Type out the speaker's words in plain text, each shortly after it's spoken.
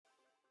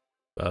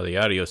The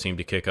audio seemed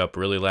to kick up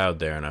really loud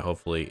there, and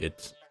hopefully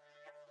it's...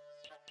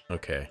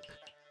 Okay.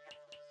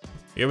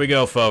 Here we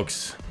go,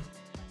 folks.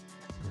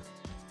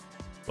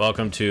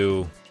 Welcome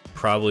to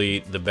probably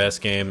the best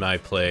game I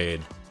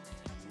played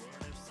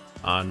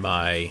on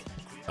my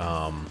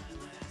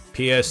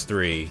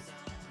PS3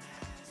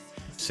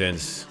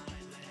 since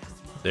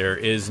there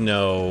is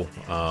no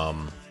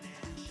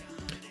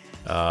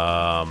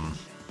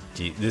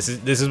this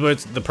is what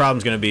the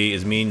problem's going to be,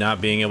 is me not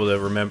being able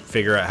to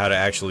figure out how to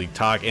actually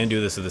talk and do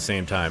this at the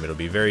same time. It'll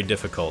be very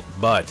difficult,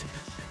 but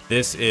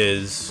this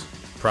is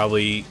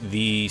probably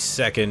the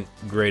second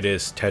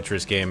greatest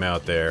Tetris game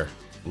out there.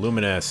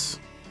 Lumines.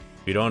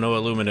 If you don't know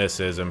what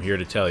Lumines is, I'm here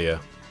to tell you.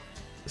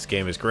 This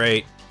game is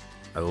great.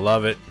 I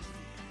love it.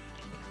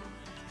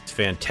 It's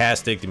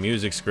fantastic. The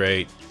music's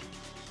great.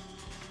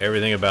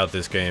 Everything about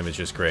this game is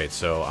just great.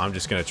 So I'm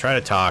just going to try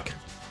to talk.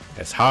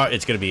 It's going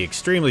to be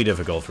extremely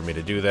difficult for me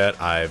to do that.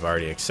 I've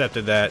already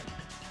accepted that.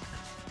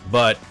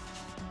 But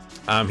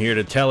I'm here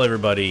to tell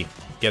everybody,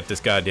 get this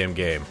goddamn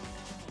game.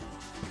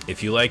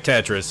 If you like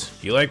Tetris,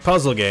 if you like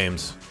puzzle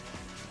games,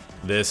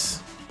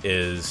 this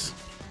is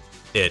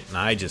it. And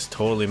I just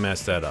totally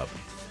messed that up.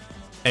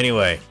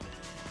 Anyway,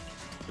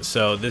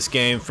 so this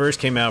game first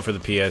came out for the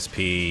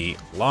PSP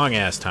long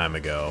ass time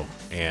ago,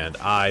 and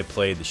I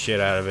played the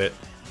shit out of it.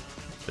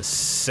 The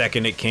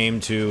second it came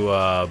to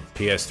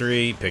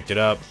PS3, picked it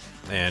up,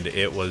 and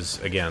it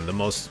was, again, the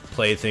most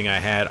played thing I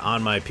had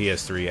on my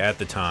PS3 at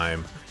the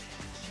time.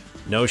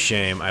 No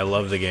shame, I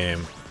love the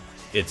game.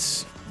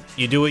 It's,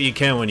 you do what you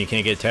can when you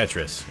can't get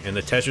Tetris. And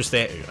the Tetris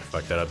they, I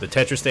fucked that up. The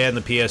Tetris they had in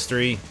the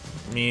PS3,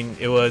 I mean,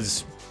 it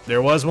was,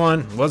 there was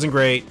one, it wasn't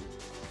great.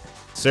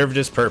 Served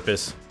its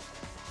purpose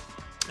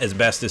as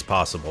best as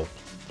possible.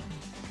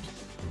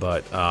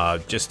 But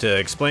just to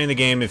explain the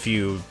game, if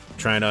you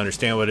trying to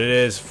understand what it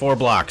is, 4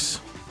 blocks.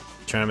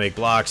 Trying to make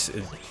blocks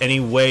any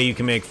way you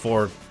can make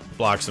 4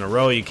 blocks in a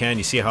row you can.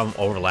 You see how I'm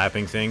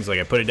overlapping things? Like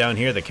I put it down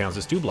here, that counts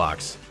as 2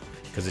 blocks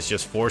because it's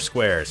just 4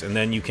 squares, and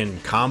then you can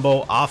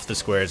combo off the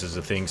squares as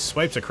the thing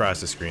swipes across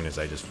the screen. As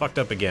I just fucked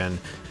up again.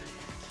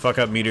 Fuck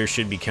up meter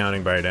should be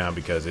counting by now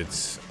because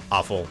it's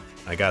awful.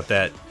 I got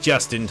that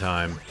just in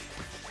time,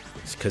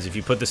 because if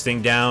you put this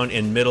thing down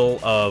in middle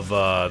of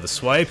the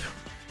swipe,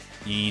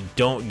 you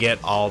don't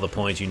get all the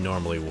points you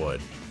normally would.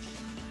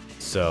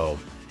 So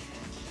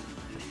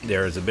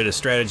there is a bit of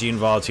strategy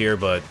involved here,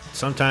 but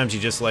sometimes you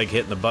just like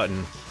hitting the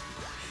button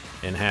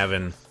and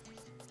having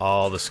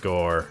all the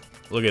score.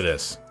 Look at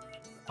this.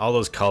 All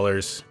those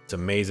colors. It's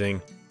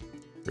amazing.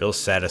 Real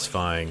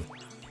satisfying.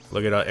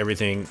 Look at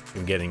everything.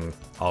 I'm getting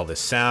all this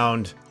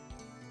sound.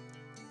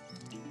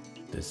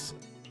 This,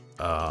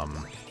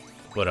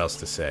 what else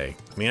to say?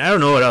 I mean, I don't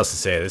know what else to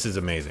say. This is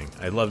amazing.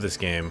 I love this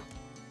game.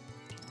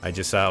 I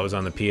just saw it was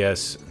on the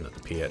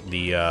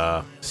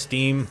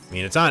Steam. I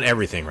mean, it's on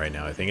everything right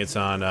now. I think it's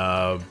on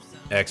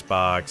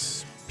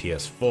Xbox,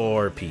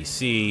 PS4,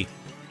 PC.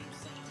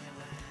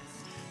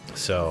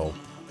 So,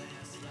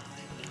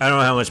 I don't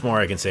know how much more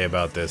I can say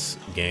about this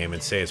game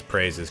and say its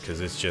praises, because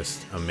it's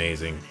just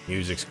amazing.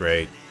 Music's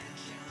great.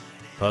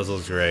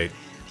 Puzzle's great.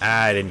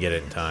 I didn't get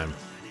it in time.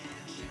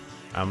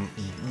 I'm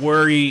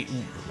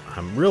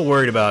real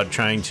worried about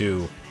trying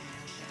to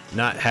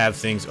not have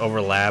things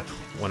overlap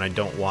when I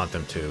don't want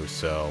them to.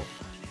 So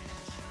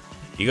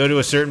you go to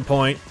a certain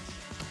point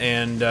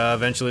and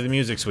eventually the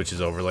music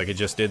switches over like it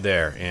just did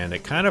there, and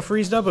it kind of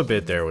freezed up a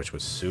bit there, which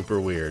was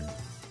super weird.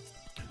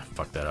 I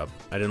fucked that up.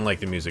 I didn't like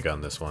the music on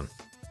this one,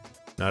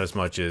 not as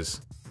much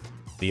as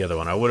the other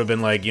one. I would have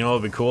been like, you know,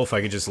 it'd be cool if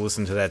I could just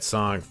listen to that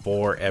song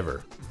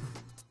forever.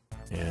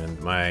 And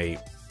my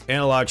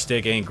analog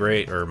stick ain't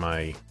great, or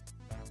my,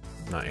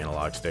 not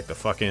analog stick, the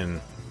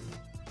fucking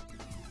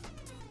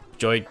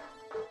joypad,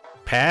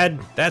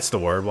 that's the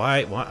word.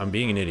 Why I'm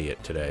being an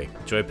idiot today.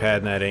 Joypad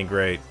and that ain't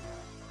great.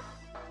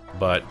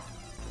 But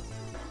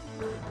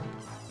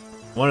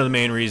one of the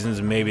main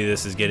reasons maybe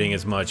this is getting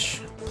as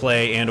much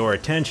play and or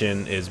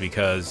attention is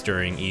because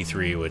during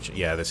E3, which,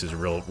 yeah, this is a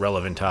real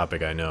relevant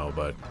topic, I know,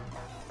 but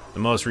the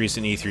most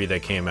recent E3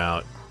 that came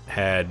out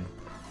had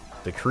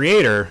the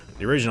creator,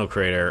 the original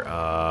creator,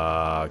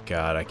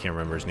 God, I can't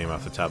remember his name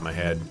off the top of my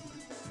head.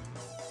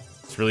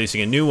 It's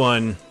releasing a new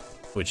one,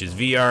 which is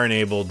VR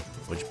enabled,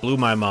 which blew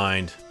my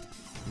mind.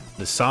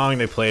 The song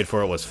they played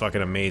for it was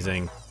fucking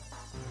amazing.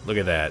 Look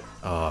at that.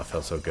 Oh, it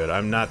felt so good.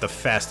 I'm not the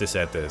fastest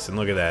at this. And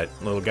look at that.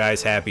 Little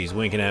guy's happy. He's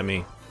winking at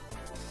me.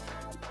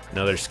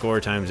 Another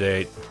score times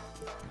 8.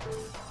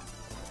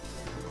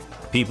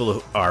 People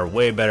who are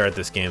way better at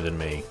this game than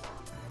me.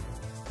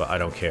 But I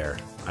don't care.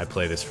 I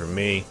play this for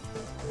me.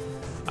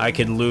 I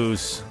could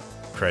lose.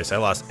 Christ, I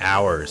lost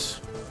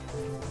hours.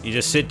 You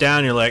just sit down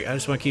and you're like, I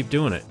just want to keep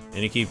doing it.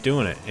 And you keep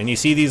doing it. And you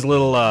see these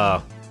little,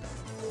 oh,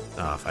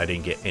 I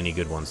didn't get any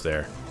good ones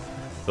there.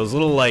 Those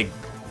little, like,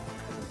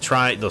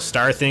 those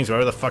star things,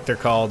 whatever the fuck they're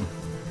called.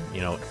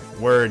 You know,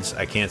 words.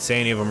 I can't say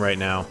any of them right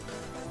now.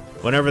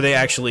 Whenever they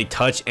actually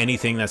touch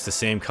anything that's the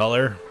same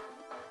color,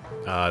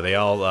 they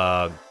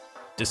all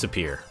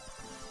disappear.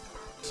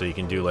 So you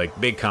can do, like,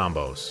 big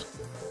combos.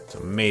 It's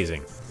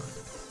amazing.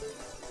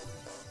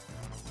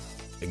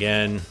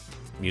 Again,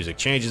 music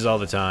changes all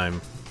the time.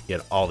 You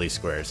get all these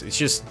squares. It's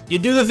just, you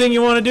do the thing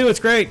you want to do. It's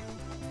great.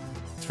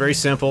 It's very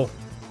simple.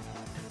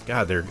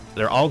 God,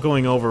 they're all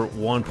going over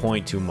 1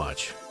 point too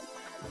much.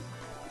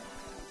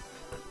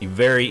 You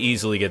very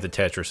easily get the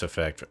Tetris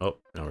effect. Oh,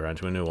 now we're on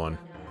to a new one.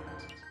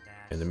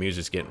 And the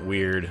music's getting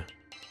weird.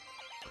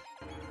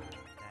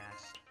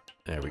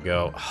 There we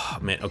go. Oh,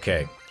 man,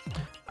 okay.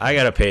 I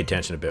gotta pay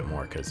attention a bit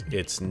more, because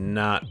I'm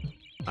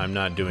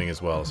not doing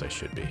as well as I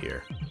should be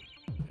here.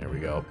 There we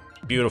go.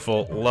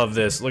 Beautiful. Love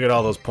this. Look at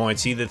all those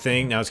points. See the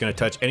thing? Now it's gonna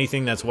touch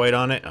anything that's white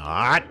on it.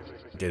 Ah!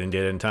 Didn't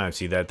get it in time.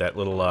 See that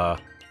little,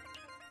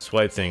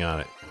 swipe thing on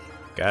it.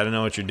 Gotta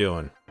know what you're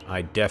doing.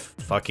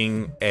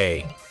 fucking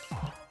A.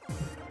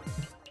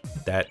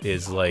 That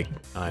is like,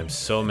 I'm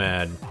so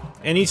mad.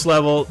 And each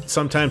level,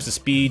 sometimes the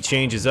speed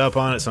changes up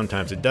on it,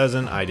 sometimes it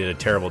doesn't. I did a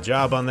terrible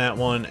job on that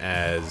one,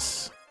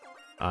 as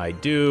I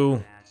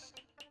do.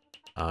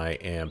 I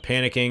am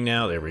panicking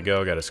now. There we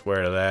go, got a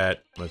square to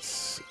that.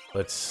 Let's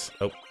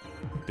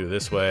do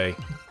this way.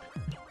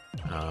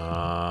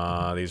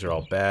 These are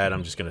all bad.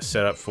 I'm just gonna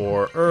set up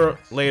for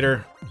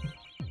later.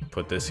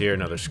 Put this here,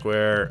 another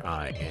square.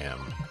 I am...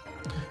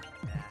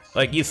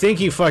 Like, you think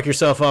you fuck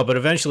yourself up, but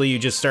eventually you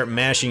just start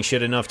mashing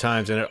shit enough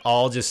times and it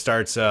all just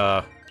starts,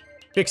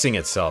 fixing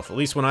itself. At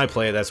least when I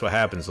play it, that's what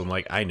happens. I'm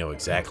like, I know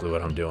exactly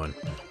what I'm doing.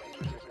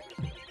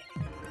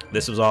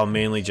 This was all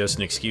mainly just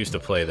an excuse to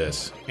play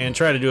this. And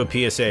try to do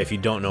a PSA if you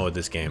don't know what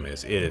this game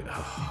is.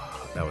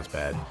 That was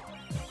bad.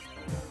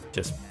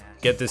 Just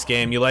get this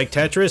game. You like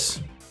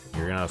Tetris?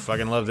 You're gonna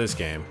fucking love this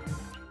game.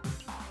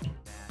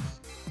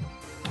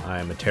 I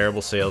am a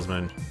terrible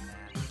salesman.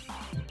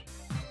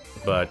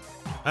 But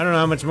I don't know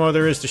how much more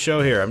there is to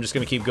show here. I'm just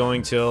gonna keep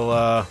going till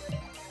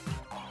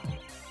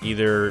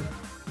either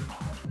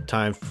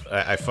time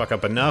I fuck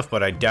up enough,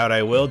 but I doubt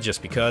I will,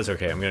 just because.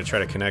 Okay, I'm gonna try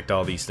to connect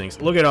all these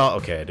things. Look at all.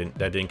 Okay,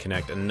 that didn't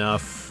connect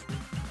enough.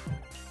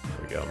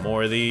 There we go.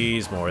 More of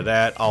these, more of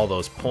that. All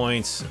those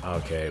points.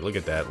 Okay, look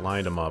at that.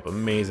 Lined them up.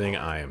 Amazing.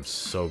 I am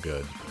so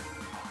good.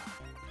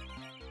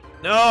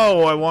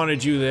 No, I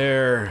wanted you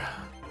there.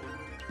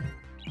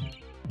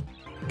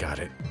 Got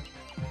it.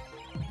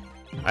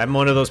 I'm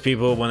one of those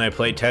people, when I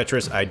play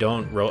Tetris, I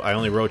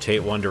only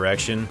rotate one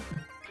direction.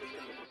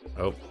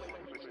 Oh.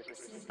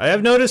 I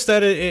have noticed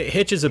that it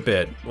hitches a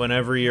bit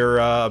whenever you're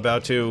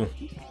about to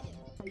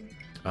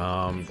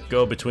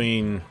go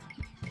between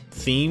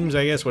themes,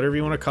 I guess, whatever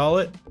you want to call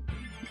it.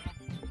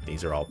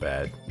 These are all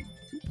bad.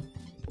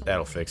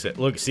 That'll fix it.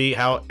 Look, see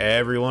how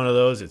every one of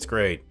those, it's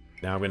great.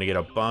 Now I'm going to get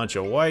a bunch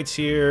of whites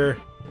here.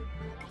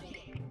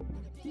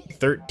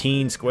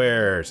 13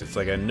 squares. It's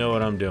like I know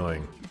what I'm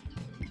doing.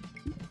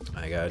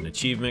 I got an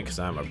achievement because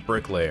I'm a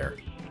bricklayer.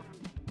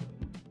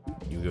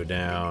 You go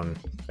down.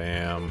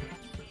 Bam.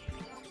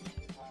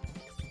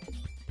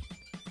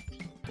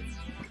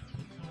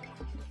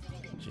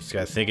 Just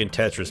gotta think in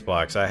Tetris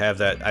blocks. I have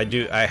that.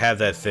 I have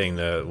that thing.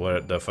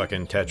 The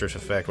fucking Tetris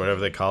effect,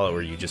 whatever they call it,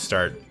 where you just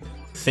start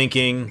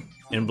thinking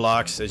in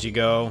blocks as you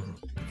go.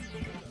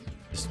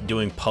 Just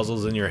doing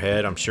puzzles in your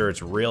head. I'm sure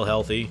it's real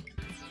healthy.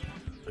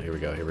 Here we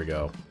go. Here we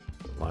go.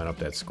 Line up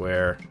that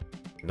square.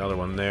 Another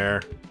one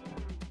there.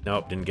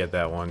 Nope, didn't get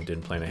that one.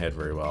 Didn't plan ahead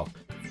very well.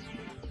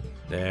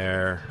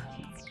 There.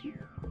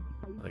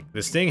 Like,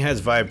 this thing has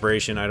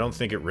vibration. I don't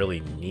think it really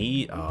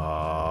need...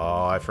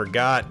 Oh, I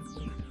forgot.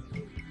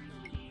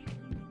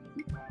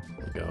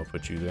 There we go.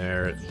 Put you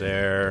there.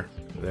 There.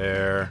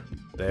 There.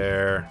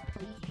 There.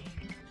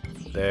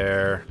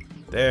 There.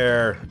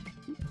 There.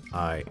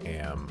 I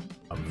am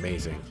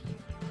amazing.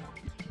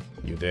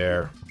 You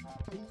there.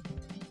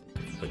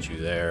 Put you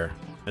there.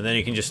 And then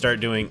you can just start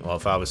doing... Well,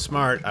 if I was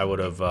smart, I would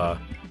have...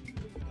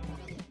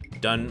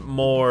 done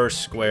more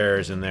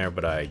squares in there,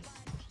 but I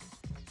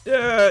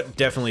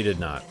definitely did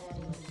not.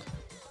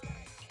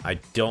 I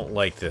don't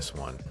like this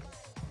one.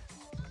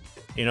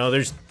 You know,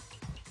 there's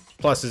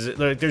pluses.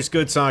 There's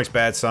good songs,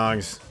 bad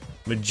songs.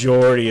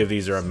 Majority of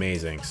these are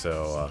amazing,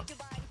 so...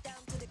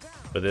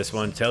 but this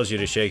one tells you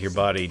to shake your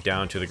body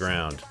down to the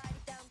ground.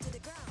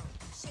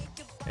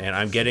 And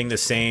I'm getting the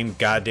same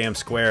goddamn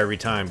square every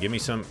time. Give me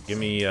some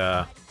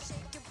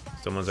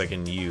ones I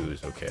can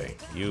use. Okay,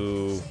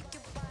 you...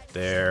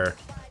 There...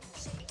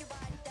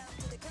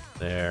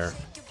 There.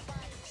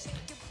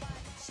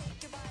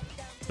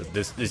 But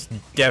this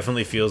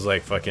definitely feels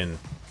like fucking...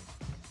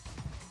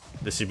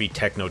 This should be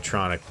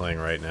Technotronic playing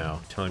right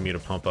now, telling me to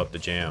pump up the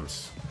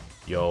jams.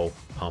 Yo,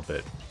 pump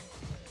it.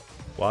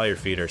 While your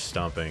feet are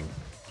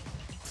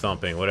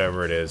thumping,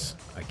 whatever it is.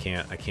 I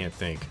can't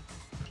think.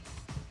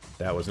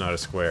 That was not a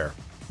square.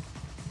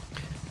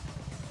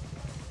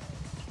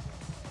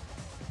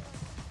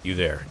 You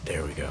there.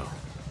 There we go.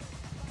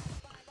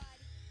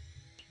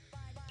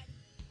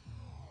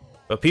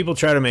 But people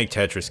try to make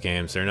Tetris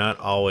games. They're not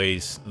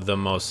always the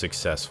most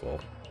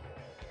successful.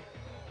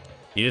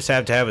 You just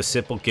have to have a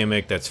simple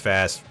gimmick that's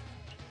fast,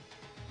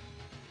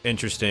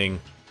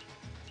 interesting,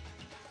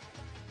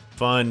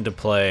 fun to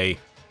play.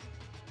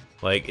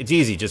 Like, it's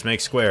easy. Just make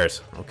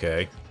squares.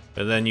 Okay.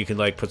 And then you can,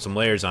 like, put some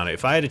layers on it.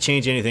 If I had to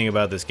change anything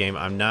about this game,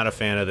 I'm not a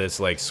fan of this,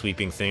 like,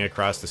 sweeping thing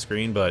across the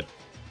screen, but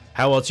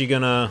how else you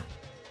gonna,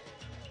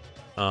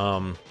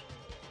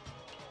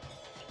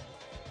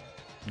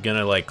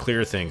 like,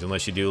 clear things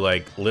unless you do,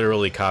 like,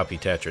 literally copy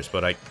Tetris,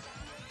 but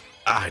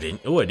I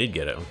didn't, oh, I did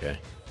get it, okay.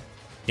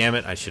 Damn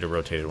it, I should have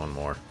rotated one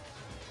more.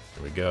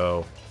 Here we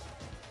go.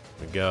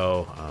 Here we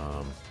go.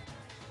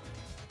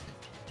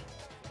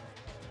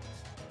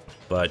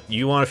 But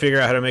you want to figure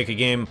out how to make a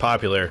game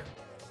popular.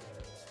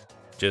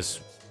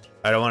 Just,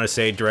 I don't want to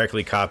say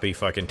directly copy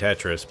fucking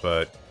Tetris,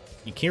 but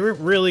you can't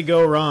really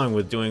go wrong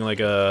with doing like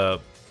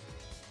a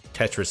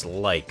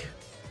Tetris-like.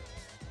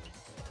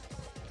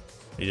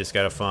 You just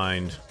gotta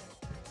find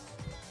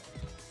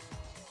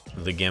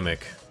the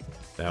gimmick.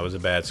 That was a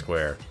bad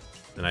square.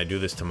 And I do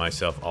this to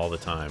myself all the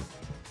time.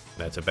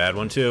 That's a bad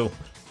one too.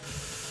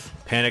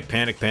 Panic,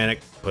 panic,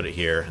 panic. Put it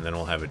here, and then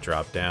we'll have it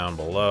drop down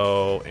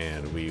below,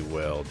 and we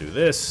will do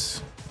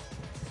this.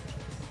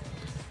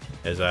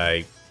 As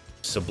I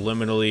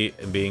subliminally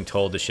am being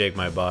told to shake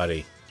my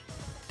body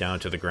down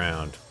to the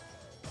ground.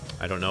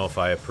 I don't know if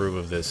I approve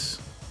of this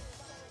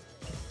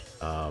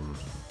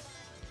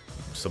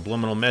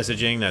subliminal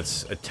messaging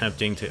that's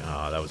attempting to...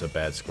 Oh, that was a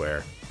bad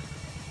square.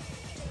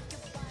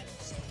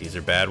 These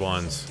are bad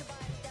ones.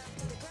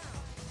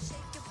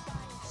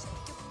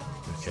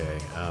 Okay,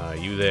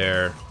 you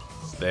there,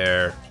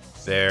 there,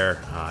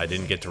 there. I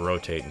didn't get to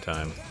rotate in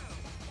time.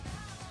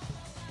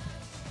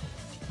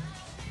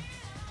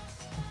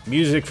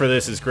 Music for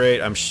this is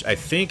great. I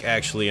think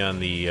actually on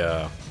the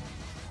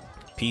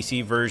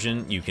PC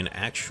version you can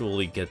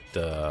actually get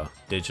the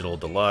Digital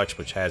Deluxe,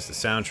 which has the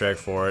soundtrack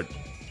for it.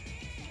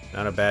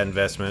 Not a bad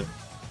investment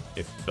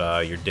if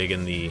you're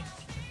digging the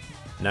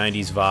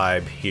 90s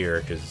vibe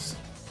here, because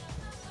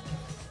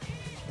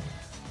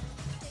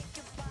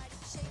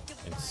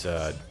it's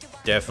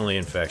definitely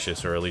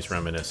infectious, or at least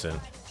reminiscent.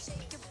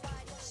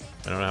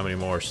 I don't know how many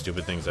more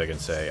stupid things I can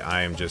say.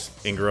 I am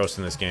just engrossed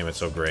in this game. It's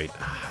so great.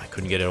 I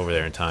couldn't get it over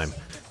there in time.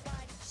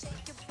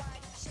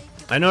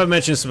 I know I've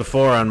mentioned this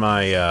before on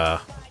my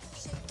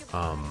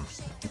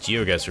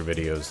GeoGuessr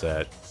videos,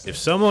 that if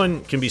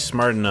someone can be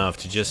smart enough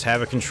to just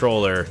have a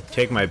controller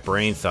take my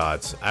brain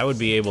thoughts, I would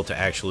be able to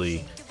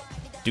actually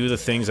do the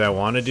things I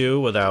want to do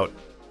without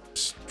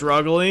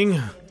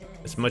struggling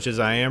as much as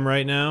I am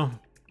right now.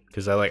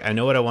 Because I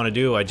know what I want to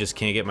do, I just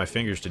can't get my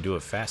fingers to do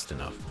it fast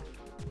enough.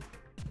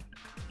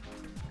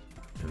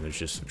 And there's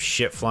just some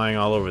shit flying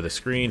all over the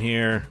screen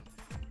here.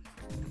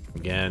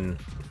 Again,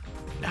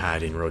 I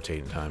didn't rotate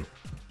in time.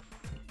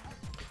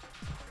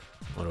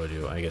 What do I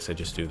do? I guess I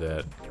just do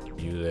that.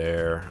 You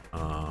there,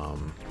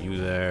 you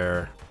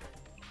there.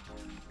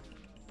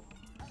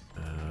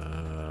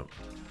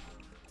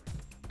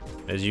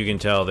 As you can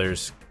tell,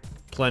 there's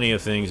plenty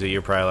of things that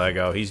you're probably like,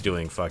 oh, he's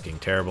doing fucking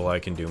terrible. I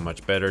can do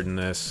much better than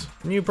this.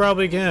 And you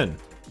probably can,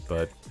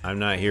 but I'm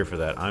not here for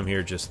that. I'm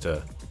here just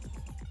to...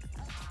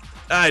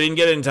 I didn't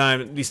get it in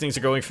time. These things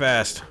are going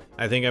fast.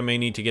 I think I may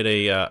need to get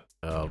a,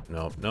 oh,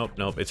 nope, nope,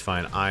 nope. It's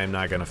fine. I am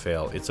not gonna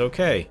fail. It's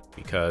okay,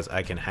 because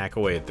I can hack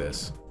away at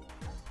this.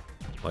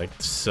 Like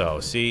so.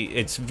 See,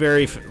 it's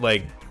very,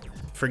 like,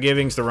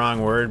 forgiving's the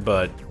wrong word,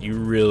 but you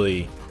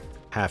really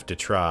have to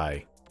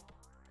try.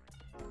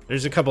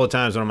 There's a couple of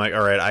times when I'm like,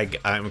 alright,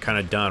 I'm kind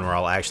of done, where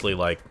I'll actually,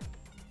 like,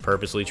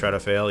 purposely try to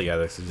fail. Yeah,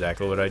 that's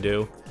exactly what I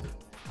do.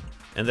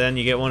 And then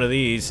you get one of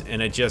these,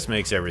 and it just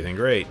makes everything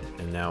great.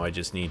 And now I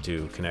just need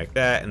to connect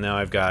that, and now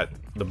I've got...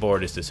 the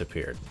board has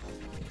disappeared.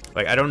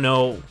 Like, I don't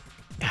know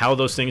how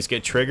those things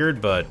get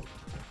triggered, but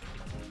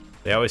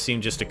they always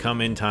seem just to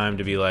come in time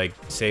to be like,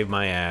 save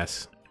my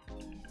ass.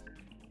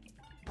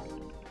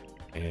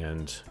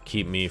 And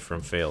keep me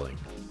from failing.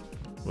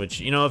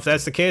 Which, you know, if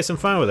that's the case, I'm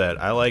fine with that.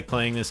 I like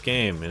playing this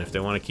game, and if they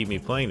want to keep me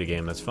playing the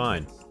game, that's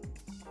fine.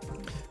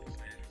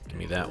 Give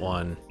me that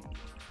one.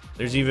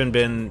 There's even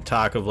been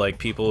talk of, like,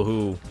 people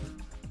who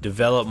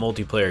develop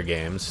multiplayer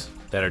games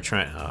that are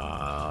trying...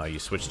 Ah, you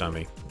switched on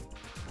me.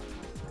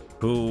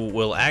 Who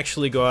will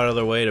actually go out of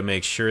their way to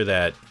make sure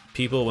that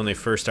people, when they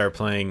first start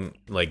playing,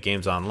 like,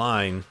 games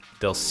online,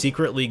 they'll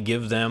secretly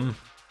give them,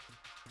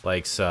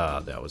 like,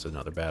 that was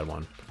another bad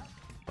one,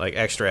 like,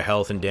 extra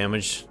health and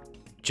damage,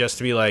 just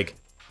to be like,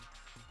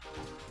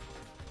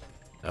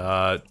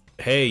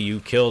 hey, you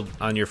killed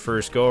on your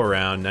first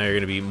go-around, now you're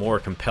gonna be more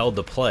compelled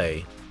to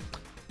play.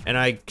 And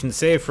I can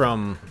say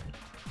from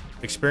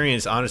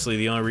experience, honestly,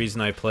 the only reason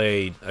I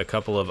played a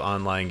couple of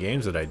online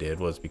games that I did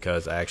was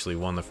because I actually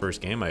won the first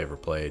game I ever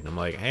played. And I'm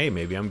like, hey,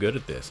 maybe I'm good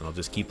at this, and I'll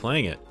just keep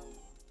playing it.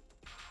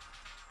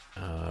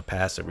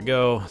 Pass, there we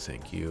go.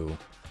 Thank you.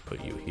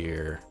 Put you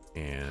here,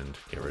 and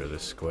get rid of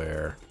this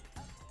square.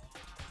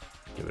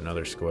 Give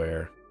another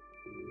square.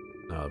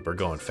 We're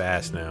going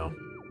fast now.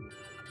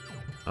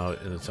 Oh,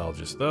 and it's all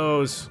just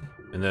those.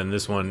 And then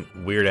this one,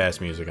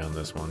 weird-ass music on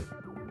this one.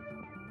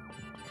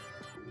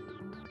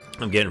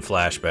 I'm getting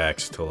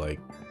flashbacks to,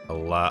 like, a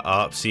lot.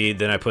 Oh, see,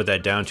 then I put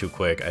that down too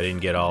quick. I didn't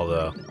get all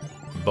the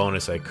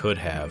bonus I could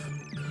have.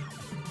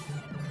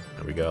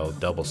 There we go.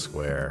 Double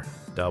square.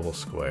 Double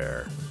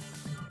square.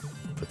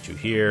 Put you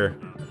here.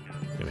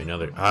 Give me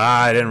another.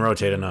 Ah, I didn't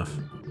rotate enough.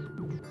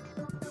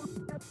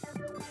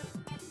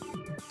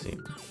 Let's see.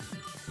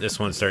 This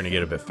one's starting to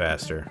get a bit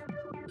faster.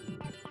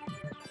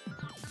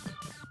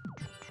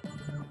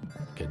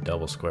 Get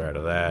double square out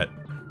of that.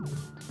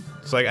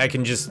 It's like I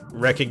can just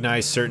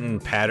recognize certain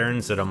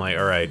patterns that I'm like,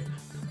 alright,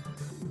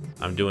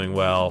 I'm doing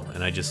well,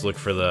 and I just look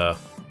for the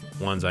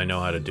ones I know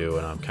how to do,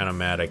 and I'm kind of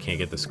mad I can't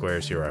get the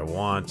squares here I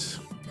want.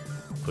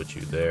 Put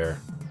you there.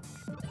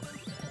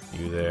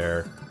 You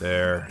there,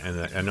 there,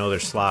 and I know they're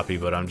sloppy,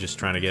 but I'm just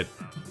trying to get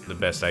the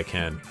best I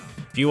can.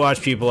 If you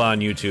watch people on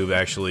YouTube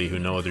actually who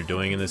know what they're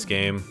doing in this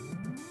game,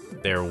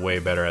 they're way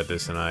better at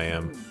this than I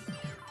am.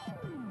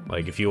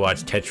 Like if you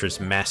watch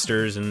Tetris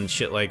Masters and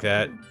shit like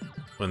that,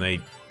 when they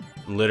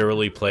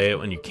literally play it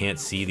when you can't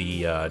see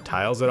the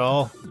tiles at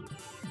all,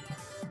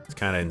 it's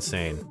kind of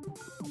insane.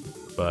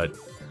 But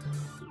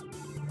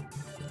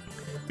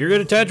if you're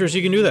good at Tetris,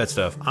 you can do that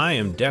stuff. I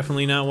am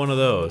definitely not one of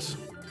those.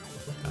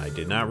 I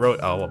did not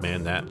rotate. Oh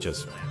man, that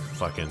just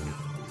fucking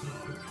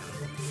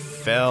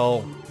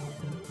fell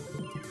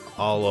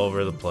all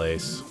over the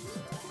place.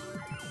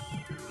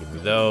 Give me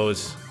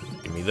those.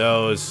 Give me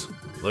those.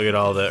 Look at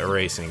all the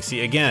erasing.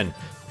 See, again,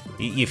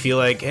 you feel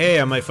like,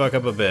 hey, I might fuck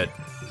up a bit.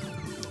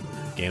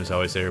 Game's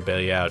always there to bail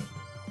you out.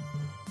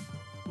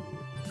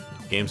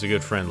 Game's a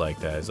good friend like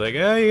that. It's like,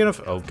 oh, you're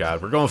gonna. Oh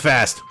god, we're going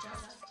fast.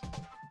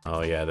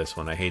 Oh yeah, this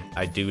one.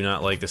 I do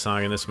not like the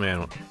song in this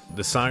man.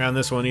 The song on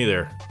this one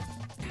either.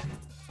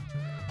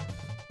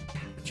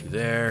 Put you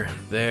there,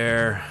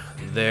 there,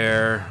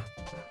 there,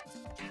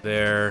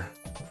 there.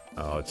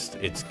 Oh,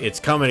 it's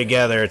coming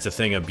together. It's a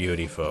thing of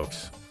beauty,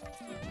 folks.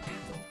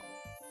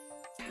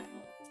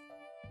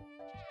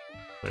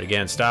 But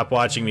again, stop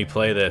watching me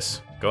play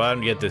this. Go out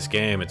and get this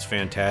game. It's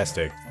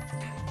fantastic.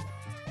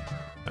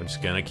 I'm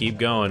just gonna keep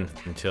going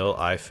until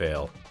I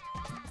fail.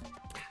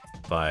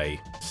 If I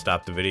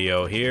stop the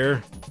video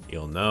here,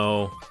 you'll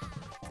know.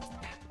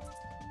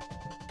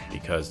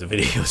 Because the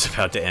video is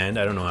about to end.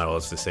 I don't know how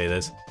else to say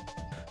this.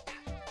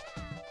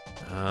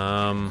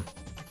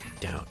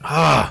 Down.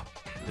 Ah!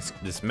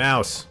 This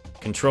mouse.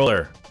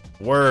 Controller.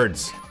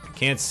 Words.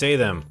 Can't say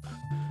them.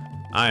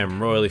 I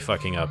am royally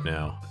fucking up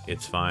now.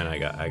 It's fine, I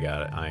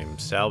got it. I'm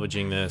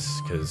salvaging this,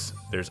 because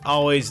there's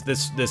always...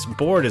 This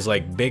board is,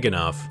 like, big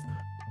enough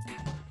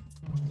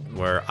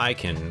where I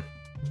can...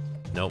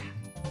 Nope.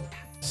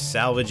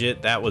 Salvage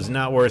it. That was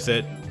not worth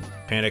it.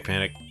 Panic,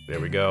 panic. There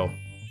we go.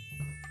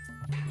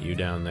 You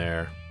down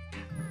there.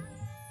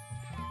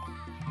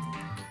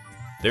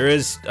 There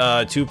is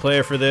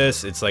two-player for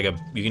this. It's like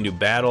you can do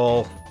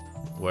battle,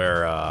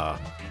 where I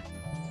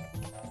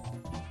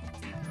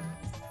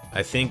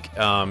think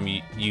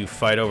you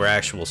fight over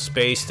actual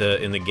space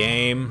in the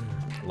game.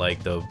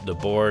 Like the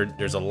board,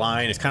 there's a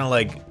line. It's kind of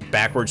like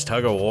backwards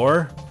tug of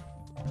war,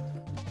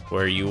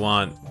 where you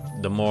want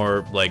the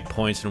more like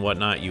points and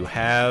whatnot you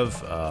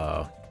have,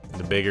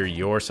 the bigger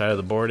your side of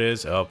the board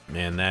is. Oh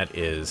man, that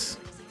is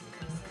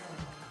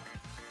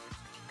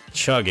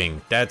chugging.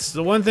 That's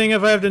the one thing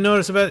if I have to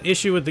notice about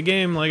issue with the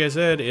game, like I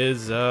said,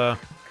 is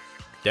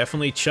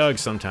definitely chug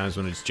sometimes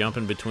when it's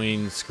jumping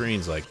between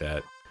screens like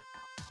that.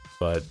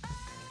 But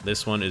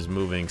this one is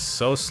moving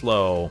so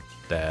slow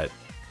that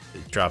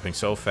it's dropping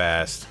so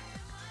fast.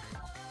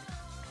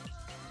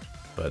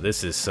 But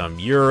this is some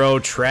Euro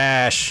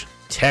trash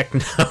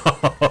techno.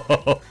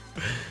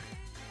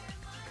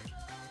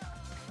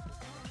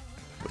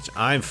 Which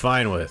I'm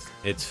fine with.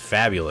 It's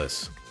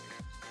fabulous.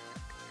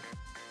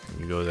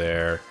 You go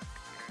there.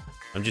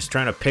 I'm just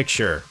trying to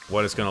picture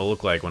what it's going to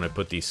look like when I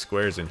put these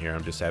squares in here.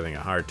 I'm just having a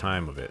hard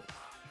time of it.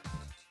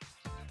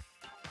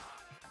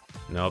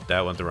 Nope,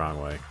 that went the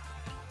wrong way.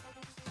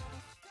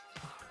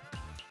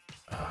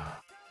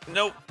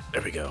 Nope.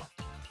 There we go.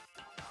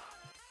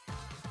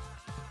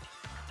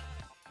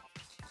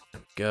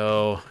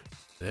 Go.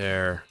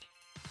 There.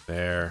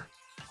 There.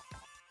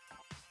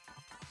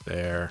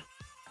 There.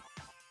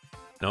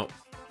 Nope.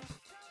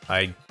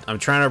 I'm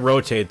trying to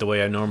rotate the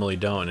way I normally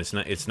don't, and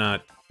it's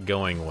not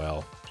going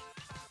well.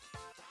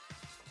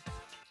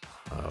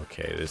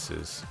 Okay, this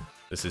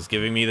is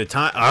giving me the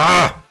time.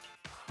 Ah!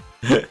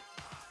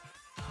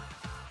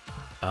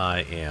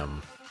 I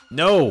am.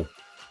 No!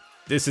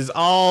 This is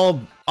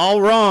all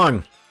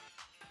wrong.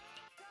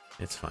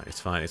 It's fine. It's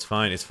fine. It's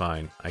fine. It's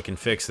fine. I can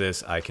fix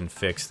this. I can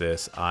fix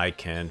this. I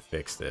can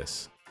fix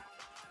this.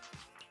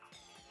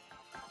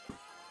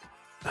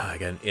 I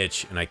got an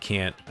itch and I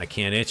can't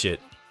itch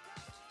it.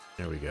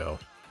 There we go.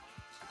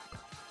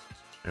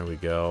 There we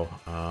go.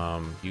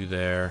 You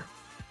there.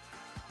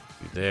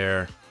 You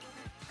there.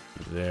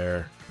 You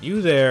there.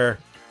 You there.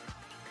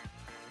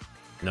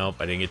 Nope,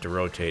 I didn't get to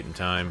rotate in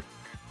time.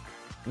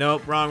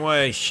 Nope, wrong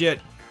way. Shit.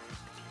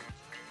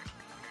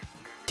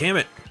 Damn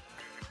it.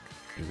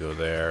 You go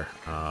there.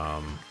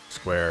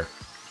 Square.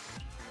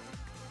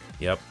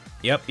 Yep.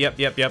 Yep, yep,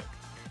 yep, yep.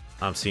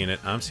 I'm seeing it.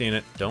 I'm seeing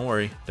it. Don't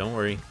worry. Don't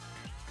worry.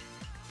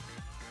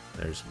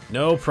 There's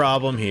no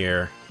problem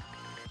here.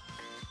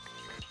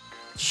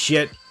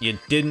 Shit, you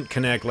didn't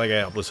connect like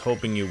I was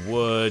hoping you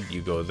would.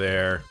 You go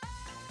there.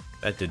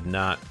 That did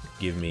not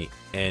give me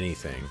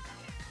anything.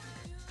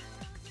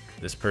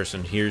 this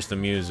person hears the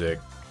music.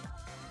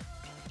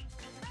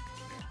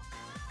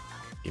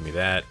 Give me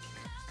that.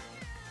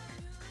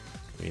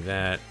 Give me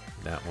that.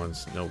 That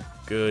one's no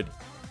good.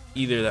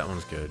 Either that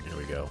one's good. Here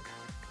we go.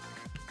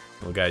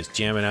 Little guy's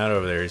jamming out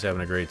over there. He's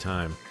having a great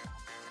time.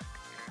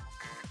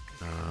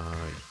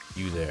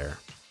 You there.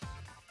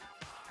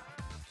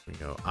 Here we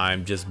go.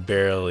 I'm just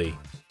barely.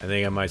 I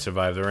think I might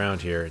survive the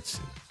round here. It's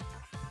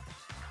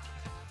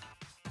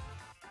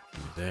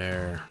you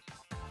there.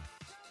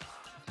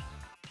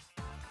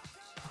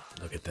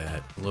 Look at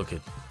that. Look at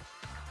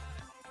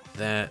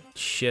that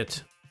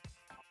shit.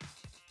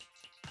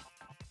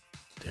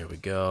 There we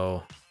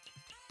go.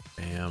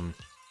 Bam.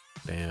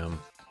 Bam.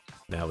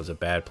 That was a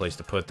bad place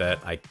to put that.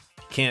 I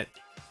can't.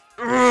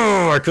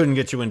 Oh, I couldn't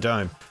get you in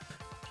time.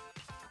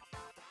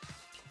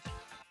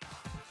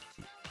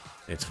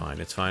 It's fine.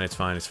 It's fine. It's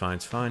fine. It's fine.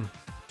 It's fine.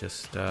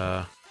 Just,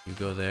 you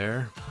go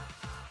there.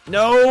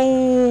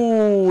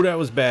 No! That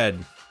was bad.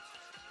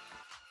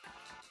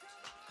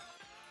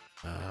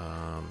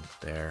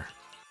 There.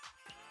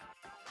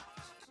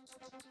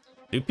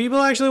 Do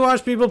people actually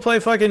watch people play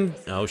fucking...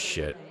 Oh,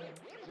 shit.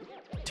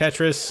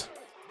 Tetris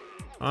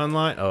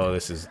online. Oh,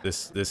 this is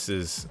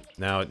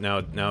now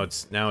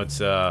it's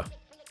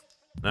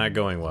not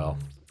going well.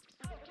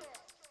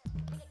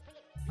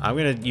 I'm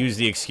gonna use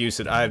the excuse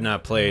that I have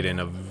not played in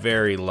a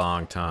very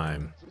long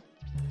time.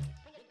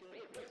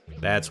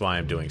 That's why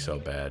I'm doing so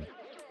bad.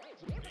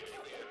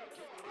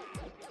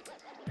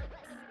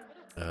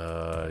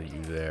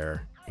 You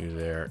there, you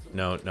there.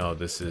 No,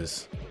 this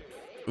is.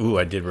 Ooh,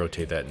 I did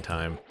rotate that in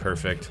time.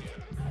 Perfect.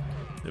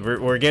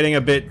 We're getting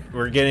a bit.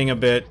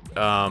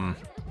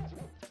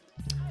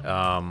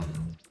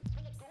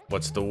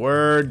 What's the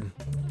word?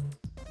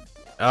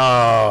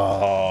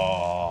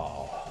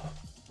 Oh,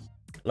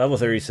 level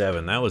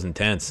 37. That was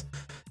intense.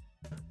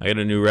 I got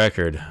a new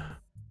record.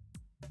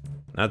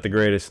 Not the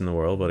greatest in the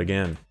world, but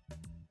again,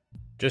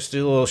 just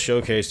do a little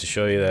showcase to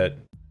show you that,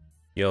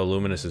 yo,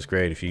 Luminous is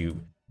great. If you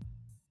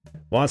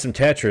want some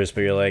Tetris,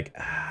 but you're like,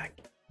 I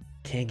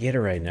can't get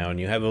it right now, and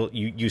you have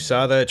you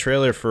saw that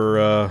trailer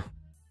for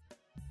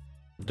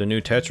the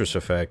new Tetris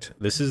effect.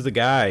 This is the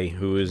guy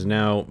who is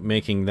now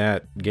making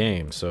that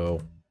game.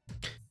 So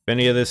if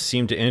any of this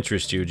seemed to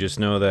interest you, just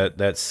know that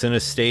that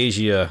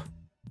synesthesia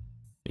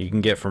you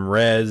can get from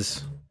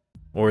Rez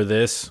or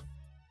this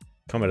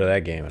coming to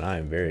that game, and I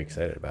am very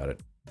excited about it.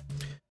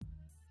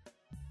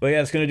 But yeah,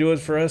 that's gonna do it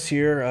for us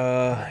here.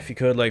 If you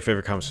could, like,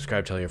 favorite, comment,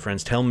 subscribe, tell your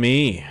friends. Tell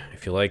me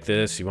if you like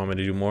this, you want me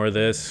to do more of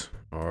this,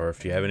 or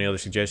if you have any other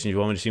suggestions you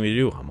want me to see me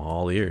do. I'm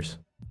all ears.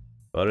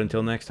 But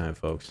until next time,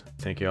 folks,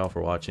 thank you all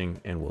for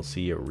watching, and we'll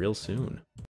see you real soon.